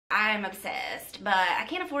I am obsessed, but I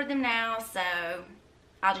can't afford them now, so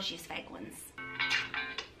I'll just use fake ones.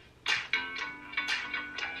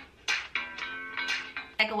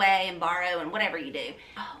 Take away and borrow and whatever you do.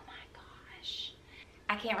 Oh my gosh.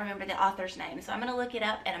 I can't remember the author's name, so I'm going to look it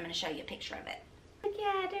up and I'm going to show you a picture of it. Look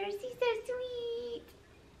at her. She's so sweet.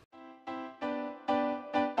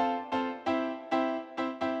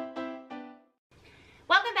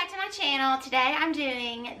 Welcome back to my channel. Today I'm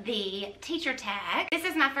doing the teacher tag. This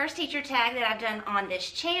is my first teacher tag that I've done on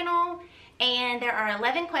this channel, and there are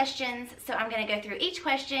 11 questions, so I'm going to go through each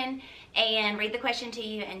question and read the question to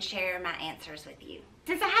you and share my answers with you.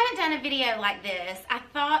 Since I haven't done a video like this, I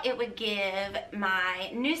thought it would give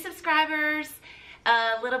my new subscribers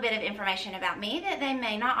a little bit of information about me that they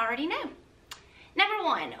may not already know. Number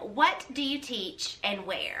one, what do you teach and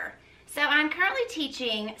where? So I'm currently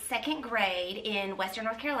teaching second grade in Western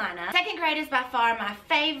North Carolina. Second grade is by far my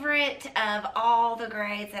favorite of all the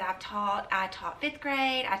grades that I've taught. I taught fifth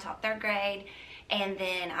grade, I taught third grade, and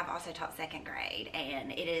then I've also taught second grade,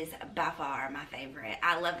 and it is by far my favorite.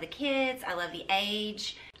 I love the kids, I love the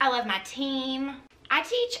age, I love my team. I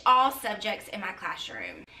teach all subjects in my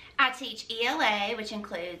classroom. I teach ELA, which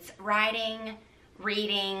includes writing,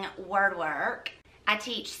 reading, word work. I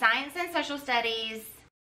teach science and social studies.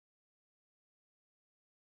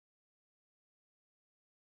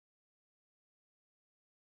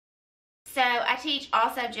 So I teach all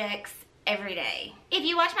subjects every day. If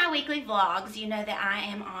you watch my weekly vlogs, you know that I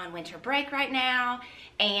am on winter break right now,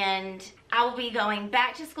 and I will be going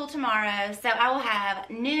back to school tomorrow, so I will have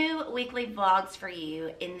new weekly vlogs for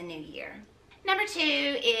you in the new year. Number two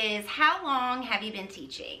is, how long have you been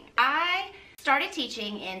teaching? I started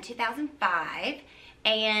teaching in 2005,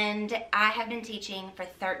 and I have been teaching for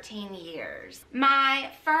 13 years. My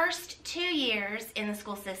first 2 years in the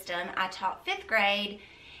school system, I taught fifth grade,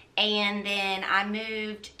 and then I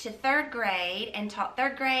moved to third grade and taught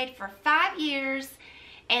third grade for 5 years.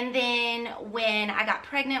 And then when I got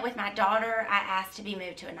pregnant with my daughter, I asked to be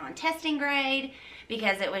moved to a non-testing grade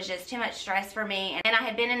because it was just too much stress for me. And I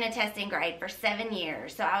had been in a testing grade for 7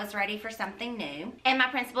 years, so I was ready for something new. And my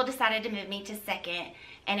principal decided to move me to second,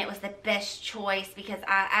 and it was the best choice because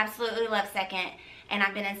I absolutely love second, and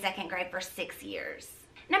I've been in second grade for 6 years.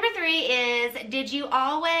 Number three is, did you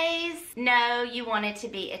always know you wanted to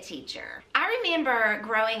be a teacher? I remember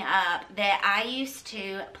growing up that I used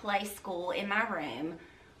to play school in my room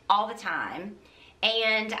all the time,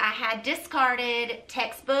 and I had discarded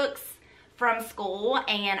textbooks from school,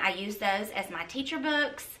 and I used those as my teacher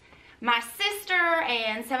books. My sister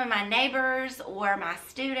and some of my neighbors were my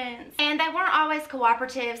students, and they weren't always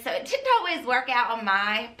cooperative, so it didn't always work out on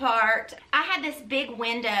my part. I had this big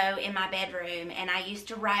window in my bedroom, and I used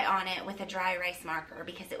to write on it with a dry erase marker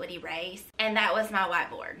because it would erase, and that was my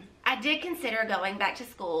whiteboard. I did consider going back to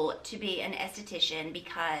school to be an esthetician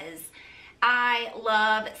because I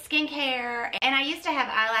love skincare, and I used to have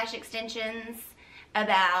eyelash extensions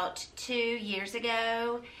about 2 years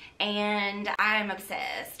ago, and I'm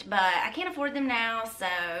obsessed, but I can't afford them now, so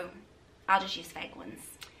I'll just use fake ones.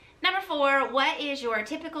 Number four, what is your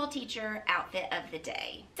typical teacher outfit of the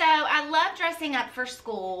day? So I love dressing up for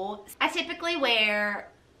school. I typically wear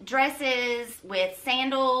dresses with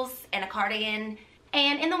sandals and a cardigan,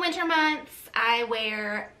 and in the winter months I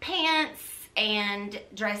wear pants and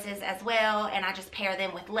dresses as well, and I just pair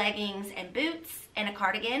them with leggings and boots and a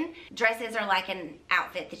cardigan. Dresses are like an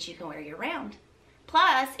outfit that you can wear year round.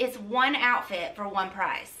 Plus, it's one outfit for one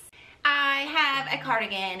price. I have a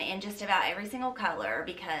cardigan in just about every single color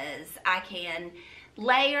because I can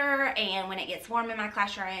layer, and when it gets warm in my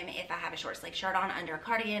classroom, if I have a short sleeve shirt on under a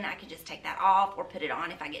cardigan, I can just take that off or put it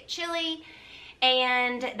on if I get chilly.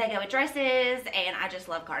 And they go with dresses, and I just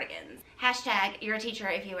love cardigans. Hashtag, you're a teacher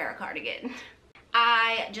if you wear a cardigan.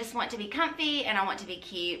 I just want to be comfy, and I want to be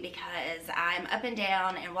cute because I'm up and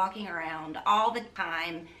down and walking around all the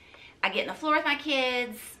time. I get on the floor with my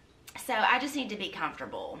kids, so I just need to be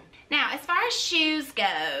comfortable. Now, as far as shoes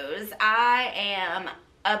goes, I am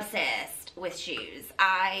obsessed with shoes.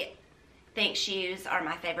 I think shoes are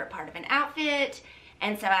my favorite part of an outfit,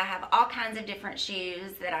 and so I have all kinds of different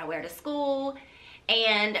shoes that I wear to school.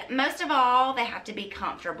 And most of all, they have to be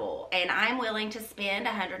comfortable, and I'm willing to spend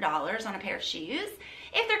 $100 on a pair of shoes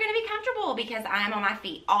if they're going to be comfortable because I'm on my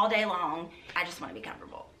feet all day long. I just want to be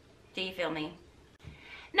comfortable. Do you feel me?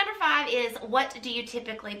 Number five is, what do you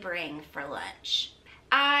typically bring for lunch?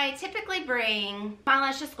 I typically bring my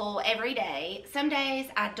lunch to school every day. Some days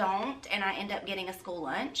I don't, and I end up getting a school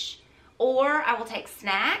lunch, or I will take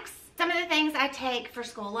snacks. Some of the things I take for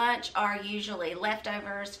school lunch are usually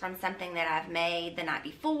leftovers from something that I've made the night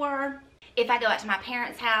before. If I go out to my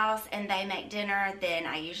parents' house and they make dinner, then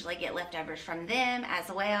I usually get leftovers from them as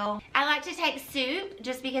well. I like to take soup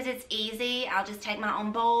just because it's easy. I'll just take my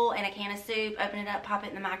own bowl and a can of soup, open it up, pop it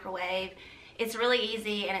in the microwave. It's really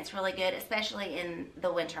easy and it's really good, especially in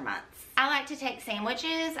the winter months. I like to take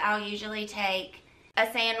sandwiches. I'll usually take a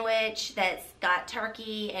sandwich that's got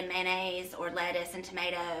turkey and mayonnaise or lettuce and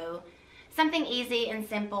tomato. Something easy and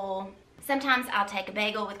simple. Sometimes I'll take a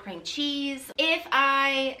bagel with cream cheese. If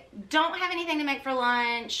I don't have anything to make for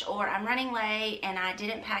lunch or I'm running late and I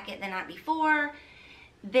didn't pack it the night before,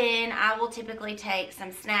 then I will typically take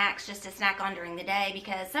some snacks just to snack on during the day,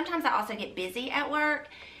 because sometimes I also get busy at work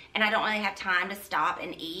and I don't really have time to stop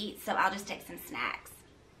and eat, so I'll just take some snacks.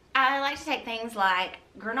 I like to take things like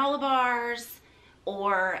granola bars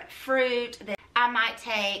or fruit. I might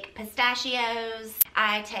take pistachios.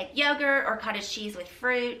 I take yogurt or cottage cheese with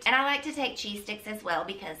fruit. And I like to take cheese sticks as well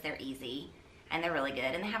because they're easy and they're really good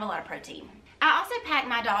and they have a lot of protein. I also pack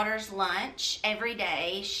my daughter's lunch every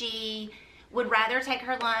day. She would rather take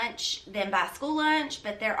her lunch than buy school lunch,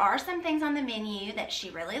 but there are some things on the menu that she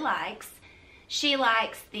really likes. She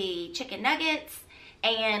likes the chicken nuggets,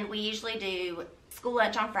 and we usually do school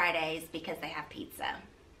lunch on Fridays because they have pizza,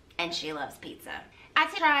 and she loves pizza. I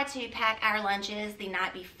try to pack our lunches the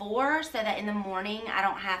night before so that in the morning I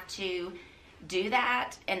don't have to do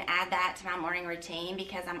that and add that to my morning routine,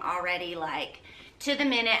 because I'm already like to the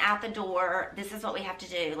minute out the door. This is what we have to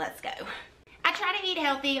do. Let's go. I try to eat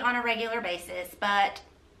healthy on a regular basis, but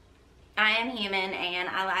I am human and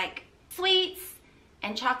I like sweets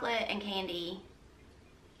and chocolate and candy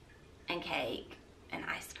and cake and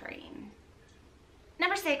ice cream.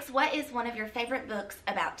 Number 6, what is one of your favorite books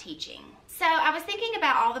about teaching? So I was thinking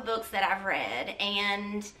about all the books that I've read,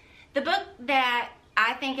 and the book that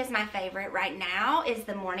I think is my favorite right now is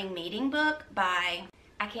the Morning Meeting book by,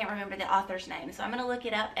 I can't remember the author's name, so I'm going to look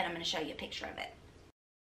it up and I'm going to show you a picture of it.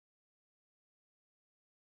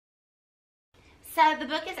 So the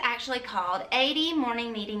book is actually called 80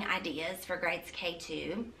 Morning Meeting Ideas for Grades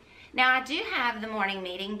K2. Now, I do have the Morning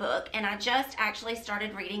Meeting book, and I just actually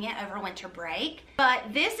started reading it over winter break. But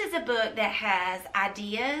this is a book that has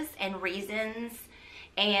ideas and reasons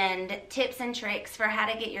and tips and tricks for how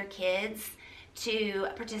to get your kids to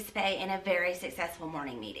participate in a very successful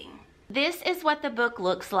morning meeting. This is what the book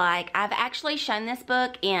looks like. I've actually shown this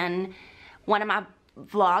book in one of my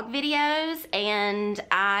vlog videos, and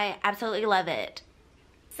I absolutely love it.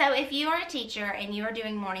 So if you are a teacher and you are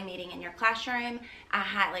doing morning meeting in your classroom, I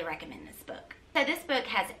highly recommend this book. So this book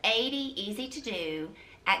has 80 easy to do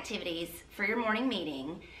activities for your morning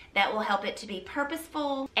meeting that will help it to be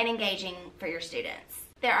purposeful and engaging for your students.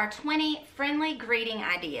 There are 20 friendly greeting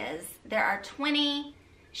ideas. There are 20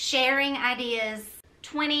 sharing ideas,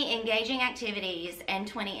 20 engaging activities, and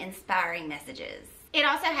 20 inspiring messages. It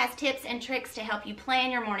also has tips and tricks to help you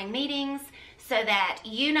plan your morning meetings so that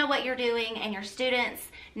you know what you're doing and your students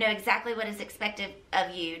know exactly what is expected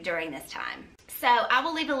of you during this time. So I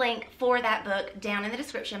will leave a link for that book down in the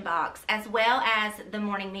description box, as well as the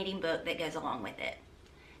morning meeting book that goes along with it.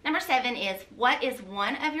 Number 7 is, what is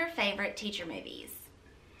one of your favorite teacher movies?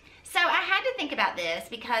 So I had to think about this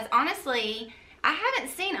because honestly, I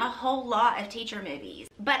haven't seen a whole lot of teacher movies.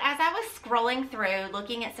 But as I was scrolling through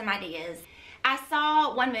looking at some ideas, I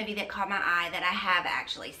saw one movie that caught my eye that I have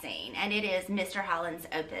actually seen, and it is Mr. Holland's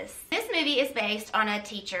Opus. This movie is based on a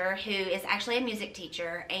teacher who is actually a music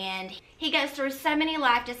teacher, and he goes through so many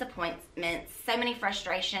life disappointments, so many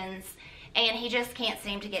frustrations, and he just can't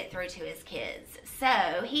seem to get through to his kids.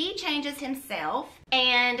 So he changes himself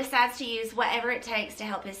and decides to use whatever it takes to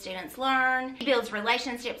help his students learn. He builds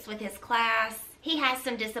relationships with his class. He has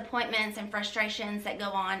some disappointments and frustrations that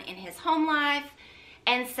go on in his home life.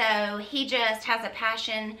 And so he just has a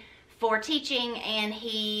passion for teaching, and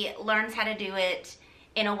he learns how to do it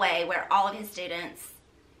in a way where all of his students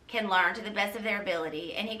can learn to the best of their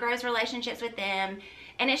ability, and he grows relationships with them.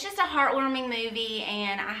 And it's just a heartwarming movie,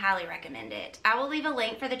 and I highly recommend it. I will leave a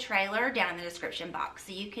link for the trailer down in the description box,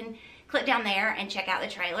 so you can click down there and check out the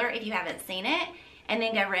trailer if you haven't seen it, and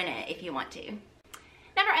then go rent it if you want to.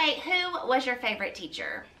 Number 8, who was your favorite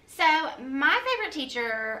teacher? So my favorite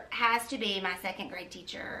teacher has to be my 2nd grade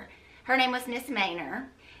teacher. Her name was Miss Maynor,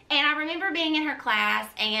 and I remember being in her class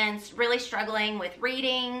and really struggling with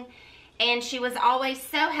reading, and she was always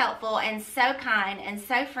so helpful and so kind and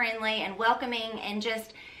so friendly and welcoming, and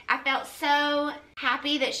just I felt so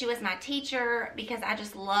happy that she was my teacher because I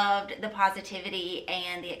just loved the positivity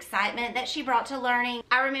and the excitement that she brought to learning.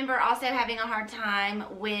 I remember also having a hard time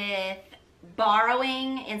with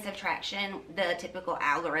borrowing in subtraction, the typical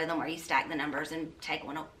algorithm where you stack the numbers and take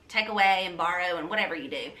away and borrow and whatever you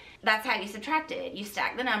do. That's how you subtracted. You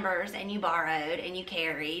stacked the numbers and you borrowed and you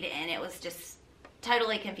carried, and it was just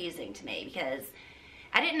totally confusing to me because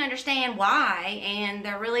I didn't understand why, and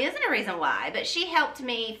there really isn't a reason why, but she helped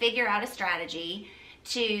me figure out a strategy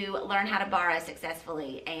to learn how to borrow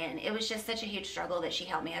successfully, and it was just such a huge struggle that she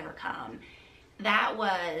helped me overcome. That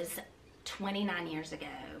was 29 years ago,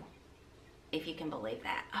 if you can believe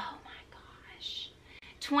that. Oh my gosh.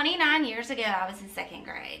 29 years ago, I was in 2nd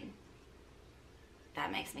grade.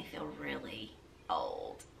 That makes me feel really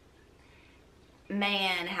old.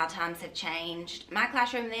 Man, how times have changed. My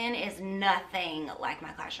classroom then is nothing like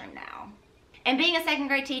my classroom now. And being a 2nd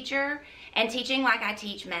grade teacher and teaching like I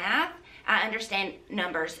teach math, I understand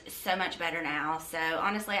numbers so much better now. So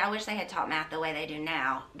honestly, I wish they had taught math the way they do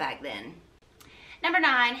now back then. Number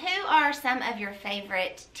 9, who are some of your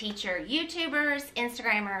favorite teacher YouTubers,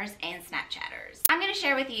 Instagrammers, and Snapchatters? I'm going to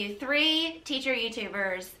share with you 3 teacher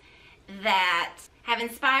YouTubers that have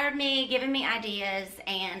inspired me, given me ideas,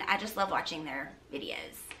 and I just love watching their videos.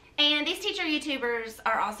 And these teacher YouTubers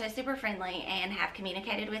are also super friendly and have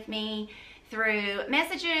communicated with me through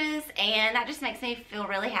messages, and that just makes me feel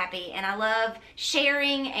really happy. And I love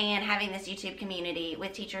sharing and having this YouTube community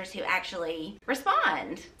with teachers who actually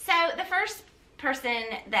respond. So the first person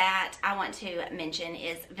that I want to mention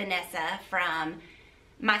is Vanessa from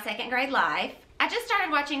My 2nd Grade Life. I just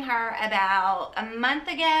started watching her about a month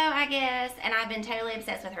ago, I guess, and I've been totally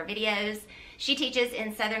obsessed with her videos. She teaches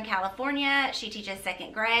in Southern California. She teaches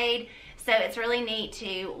 2nd grade, so it's really neat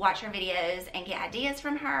to watch her videos and get ideas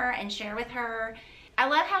from her and share with her. I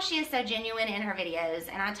love how she is so genuine in her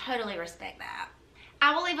videos, and I totally respect that.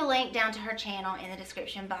 I will leave a link down to her channel in the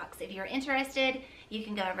description box. If you're interested, you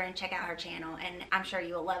can go over and check out her channel, and I'm sure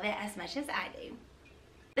you will love it as much as I do.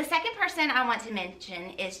 The second person I want to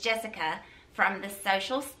mention is Jessica from The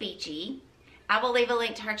Social Speechy. I will leave a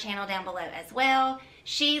link to her channel down below as well.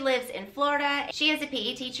 She lives in Florida. She is a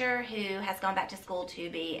PE teacher who has gone back to school to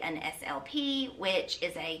be an SLP, which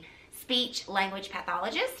is a speech language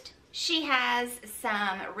pathologist. She has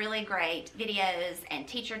some really great videos and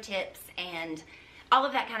teacher tips and all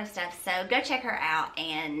of that kind of stuff, so go check her out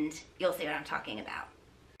and you'll see what I'm talking about.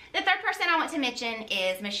 The third person I want to mention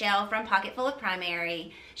is Michelle from Pocketful of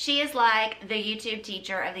Primary. She is like the YouTube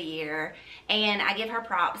teacher of the year, and I give her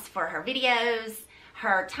props for her videos,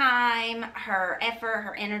 her time, her effort,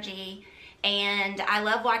 her energy, and I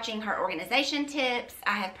love watching her organization tips.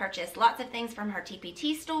 I have purchased lots of things from her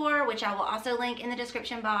TPT store, which I will also link in the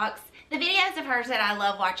description box. The videos of hers that I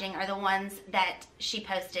love watching are the ones that she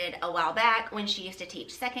posted a while back when she used to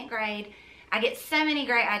teach 2nd grade. I get so many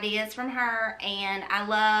great ideas from her, and I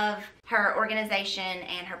love her organization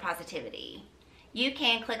and her positivity. You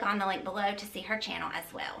can click on the link below to see her channel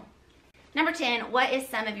as well. Number 10, what is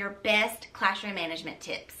some of your best classroom management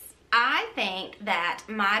tips? I think that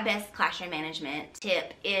my best classroom management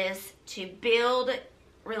tip is to build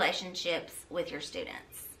relationships with your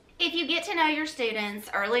students. If you get to know your students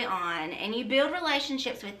early on and you build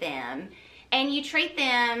relationships with them and you treat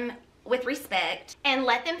them with respect and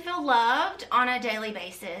let them feel loved on a daily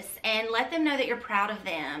basis and let them know that you're proud of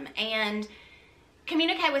them and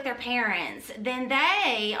communicate with their parents, then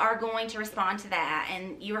they are going to respond to that,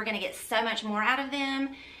 and you are going to get so much more out of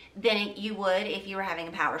them than you would if you were having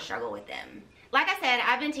a power struggle with them. Like I said,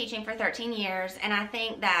 I've been teaching for 13 years, and I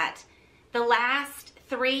think that the last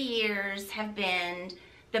 3 years have been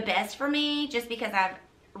the best for me just because I've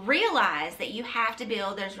realized that you have to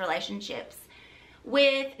build those relationships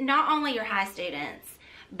with not only your high students,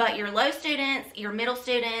 but your low students, your middle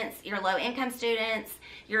students, your low income students,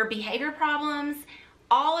 your behavior problems,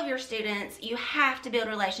 all of your students. You have to build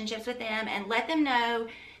relationships with them and let them know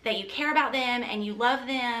that you care about them and you love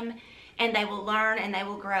them, and they will learn and they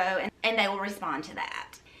will grow and they will respond to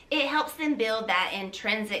that. It helps them build that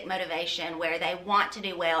intrinsic motivation where they want to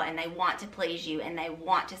do well and they want to please you and they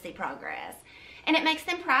want to see progress. And it makes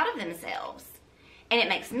them proud of themselves. And it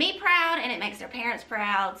makes me proud and it makes their parents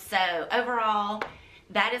proud. So overall,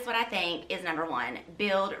 that is what I think is number 1.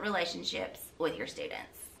 Build relationships with your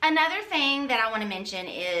students. Another thing that I want to mention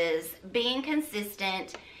is being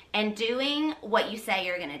consistent and doing what you say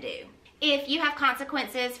you're going to do. If you have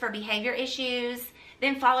consequences for behavior issues,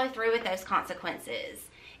 then follow through with those consequences.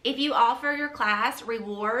 If you offer your class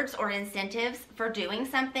rewards or incentives for doing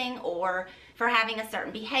something or for having a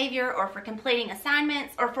certain behavior or for completing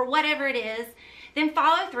assignments or for whatever it is, then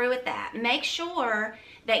follow through with that. Make sure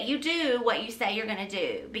that you do what you say you're going to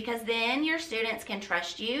do, because then your students can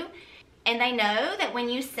trust you and they know that when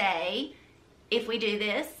you say, if we do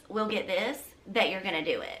this, we'll get this, that you're going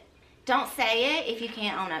to do it. Don't say it if you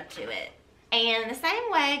can't own up to it. And the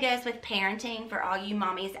same way goes with parenting for all you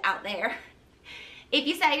mommies out there. If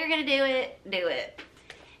you say you're gonna do it, do it.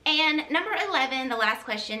 And number 11, the last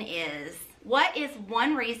question is, what is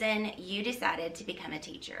one reason you decided to become a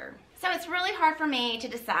teacher? So it's really hard for me to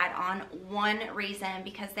decide on one reason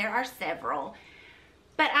because there are several.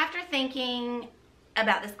 But after thinking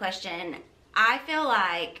about this question, I feel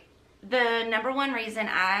like the number one reason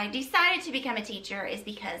I decided to become a teacher is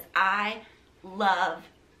because I love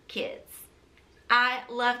kids. I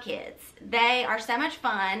love kids. They are so much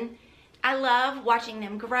fun. I love watching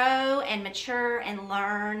them grow and mature and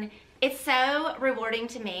learn. It's so rewarding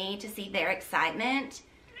to me to see their excitement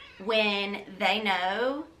when they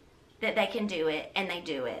know that they can do it and they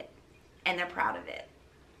do it and they're proud of it.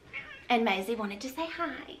 And Maisie wanted to say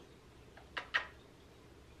hi.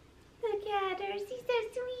 Look at her, she's so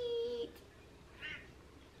sweet.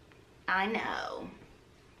 I know.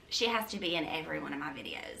 She has to be in every one of my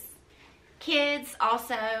videos. Kids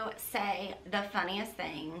also say the funniest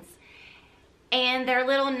things, and their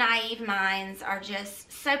little naive minds are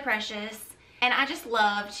just so precious, and I just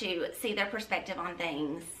love to see their perspective on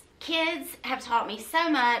things. Kids have taught me so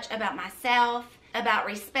much about myself, about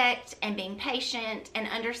respect and being patient and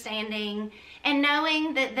understanding and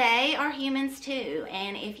knowing that they are humans too,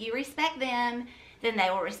 and if you respect them, then they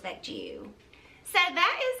will respect you. So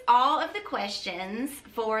that is all of the questions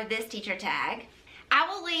for this teacher tag. I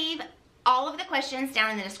will leave all of the questions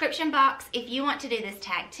down in the description box if you want to do this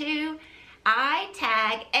tag too. I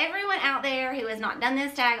tag everyone out there who has not done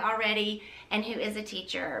this tag already and who is a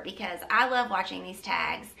teacher because I love watching these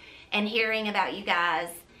tags and hearing about you guys.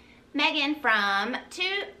 Megan from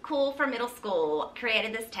Too Cool for Middle School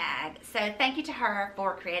created this tag, so thank you to her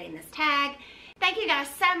for creating this tag. Thank you guys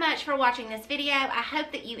so much for watching this video. I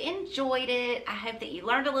hope that you enjoyed it. I hope that you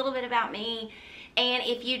learned a little bit about me. And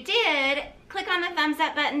if you did, click on the thumbs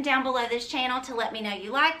up button down below this channel to let me know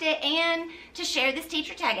you liked it and to share this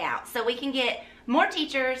teacher tag out so we can get more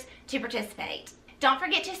teachers to participate. Don't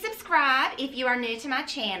forget to subscribe if you are new to my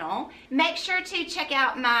channel. Make sure to check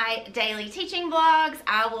out my daily teaching vlogs.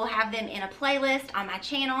 I will have them in a playlist on my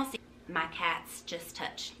channel. My cats just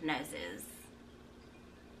touched noses.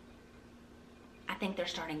 I think they're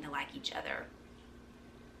starting to like each other.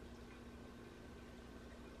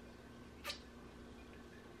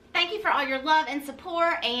 Thank you for all your love and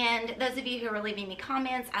support, and those of you who are leaving me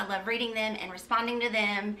comments, I love reading them and responding to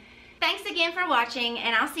them. Thanks again for watching,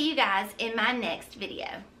 and I'll see you guys in my next video.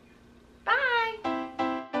 Bye!